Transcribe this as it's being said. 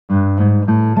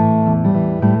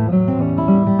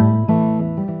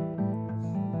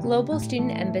Global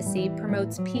Student Embassy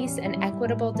promotes peace and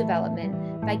equitable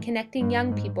development by connecting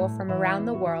young people from around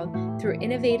the world through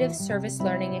innovative service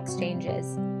learning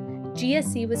exchanges.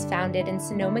 GSE was founded in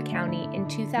Sonoma County in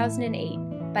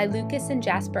 2008 by Lucas and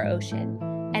Jasper Ocean,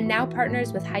 and now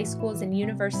partners with high schools and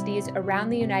universities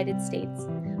around the United States,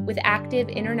 with active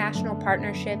international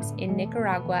partnerships in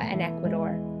Nicaragua and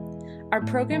Ecuador. Our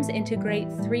programs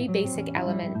integrate three basic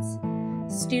elements.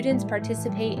 Students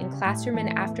participate in classroom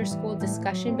and after-school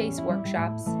discussion-based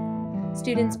workshops.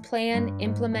 Students plan,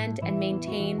 implement, and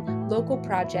maintain local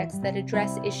projects that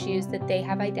address issues that they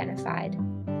have identified.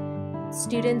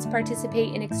 Students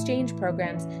participate in exchange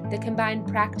programs that combine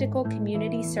practical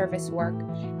community service work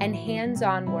and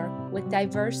hands-on work with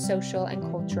diverse social and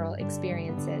cultural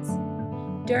experiences.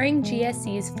 During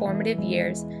GSE's formative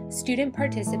years, student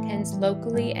participants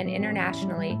locally and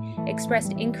internationally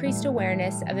expressed increased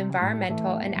awareness of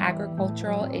environmental and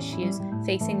agricultural issues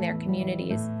facing their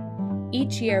communities.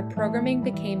 Each year, programming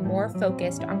became more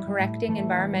focused on correcting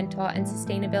environmental and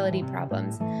sustainability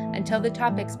problems until the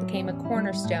topics became a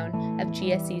cornerstone of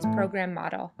GSE's program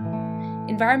model.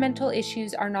 Environmental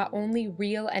issues are not only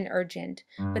real and urgent,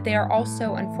 but they are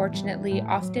also, unfortunately,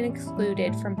 often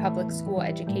excluded from public school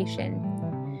education.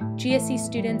 GSE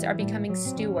students are becoming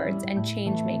stewards and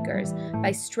change makers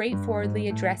by straightforwardly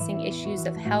addressing issues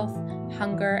of health,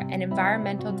 hunger, and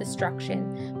environmental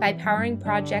destruction by powering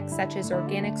projects such as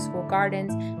organic school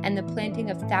gardens and the planting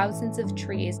of thousands of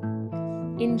trees.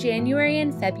 In January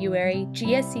and February,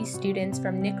 GSE students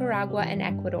from Nicaragua and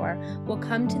Ecuador will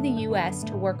come to the U.S.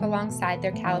 to work alongside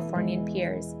their Californian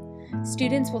peers.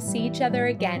 Students will see each other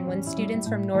again when students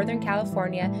from Northern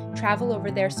California travel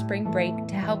over their spring break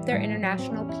to help their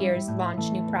international peers launch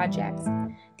new projects.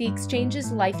 The exchange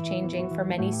is life-changing for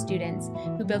many students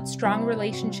who build strong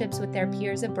relationships with their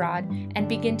peers abroad and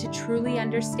begin to truly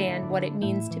understand what it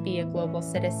means to be a global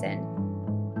citizen.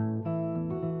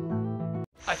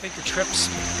 I think the trips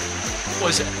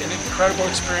was an incredible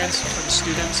experience for the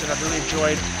students, and I've really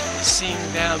enjoyed seeing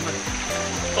them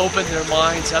open their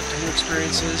minds up to new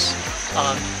experiences.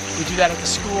 We do that at the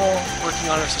school, working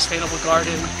on our sustainable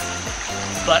garden,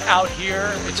 but out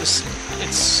here it's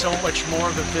so much more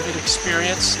of a vivid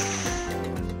experience.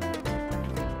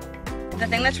 The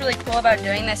thing that's really cool about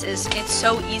doing this is it's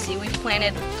so easy. We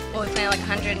planted like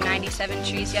 197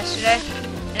 trees yesterday,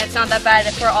 and it's not that bad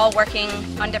if we're all working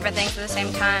on different things at the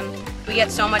same time. We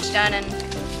get so much done, and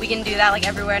we can do that like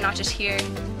everywhere, not just here.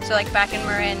 So like back in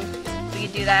Marin, we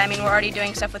could do that. I mean, we're already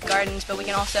doing stuff with gardens, but we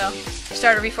can also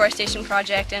start a reforestation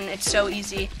project, and it's so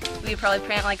easy. We could probably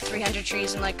plant like 300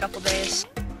 trees in like a couple days.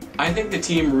 I think the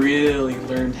team really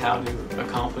learned how to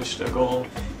accomplish the goal.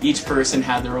 Each person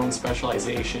had their own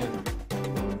specialization.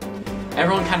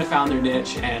 Everyone kind of found their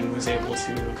niche and was able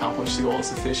to accomplish the goal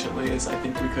as efficiently as I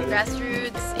think we could have.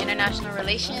 Grassroots international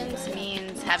relations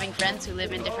means having friends who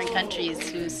live in different countries,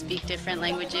 who speak different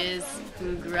languages,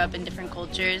 who grew up in different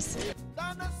cultures.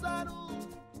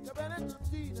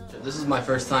 This is my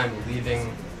first time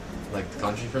leaving the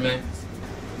country for me.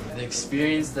 The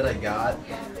experience that I got,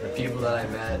 the people that I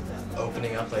met,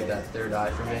 opening up that third eye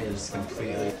for me has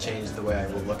completely changed the way I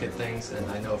will look at things, and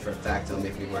I know for a fact it'll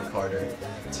make me work harder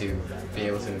to be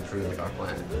able to improve our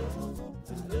planet.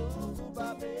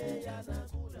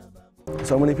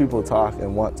 So many people talk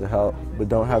and want to help, but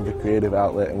don't have the creative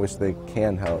outlet in which they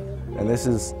can help. And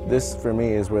this for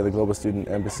me is where the Global Student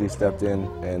Embassy stepped in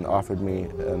and offered me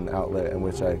an outlet in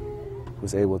which I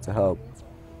was able to help.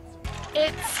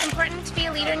 It's important to be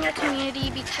a leader in your community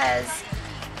because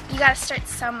you got to start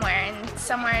somewhere, and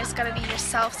somewhere has got to be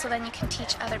yourself, so then you can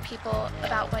teach other people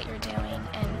about what you're doing,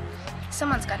 and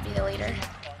someone's got to be the leader.